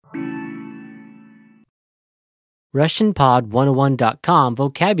RussianPod101.com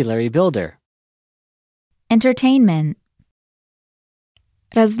Vocabulary Builder. Entertainment.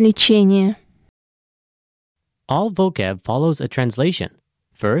 Развлечение. All vocab follows a translation.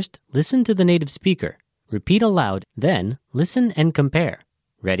 First, listen to the native speaker. Repeat aloud, then listen and compare.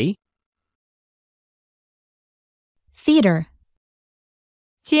 Ready? Theater.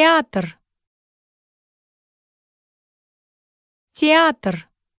 Театр. Театр.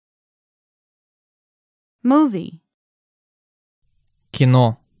 Movie.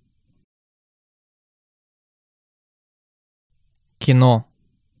 Кино. Кино.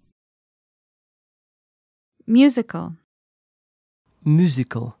 Musical.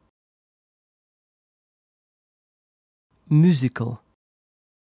 Musical. Musical.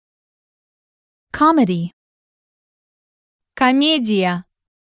 Comedy. Комедия.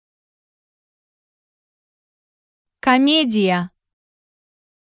 Комедия.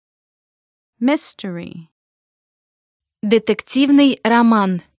 Mystery. Детективный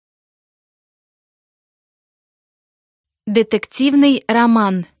роман. Детективный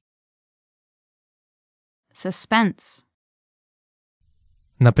роман. Suspense.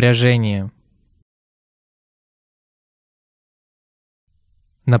 Напряжение.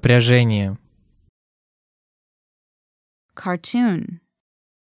 Напряжение. Cartoon.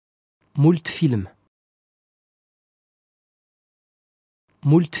 Мультфильм.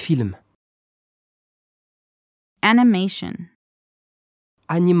 Мультфильм. Animation.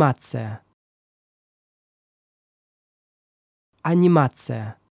 Анимация.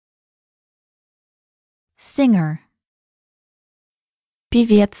 Анимация. Singer.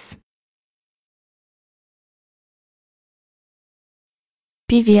 Певец.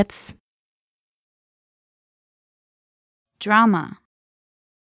 Певец. Drama.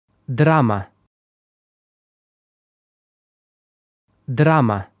 Драма.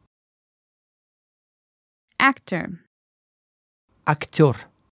 Драма. Actor. Актер.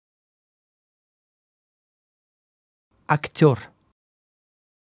 Актер.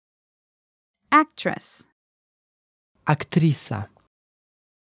 Actress. Актриса.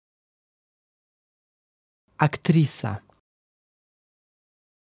 Актриса.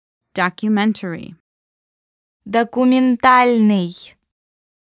 Documentary. Документальный.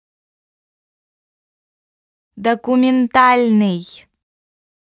 Документальный.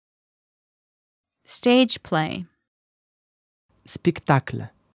 Stage play. Спектакль.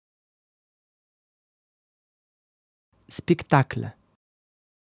 Спектакль.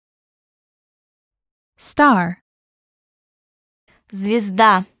 Star.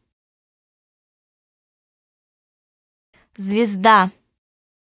 Звезда. Звезда.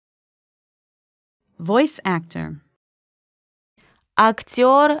 Voice actor.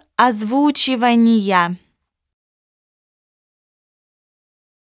 Актер озвучивания.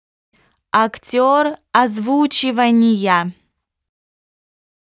 Актер озвучивания.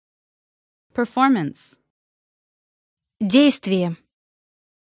 Performance. Действие.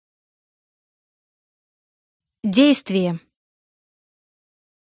 Действие.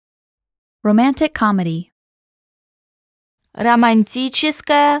 Romantic comedy.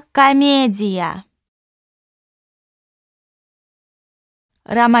 Романтическая комедия.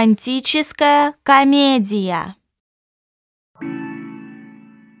 Романтическая комедия.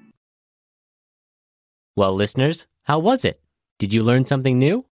 Well, listeners, how was it? Did you learn something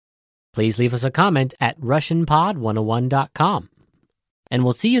new? Please leave us a comment at RussianPod101.com. And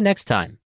we'll see you next time.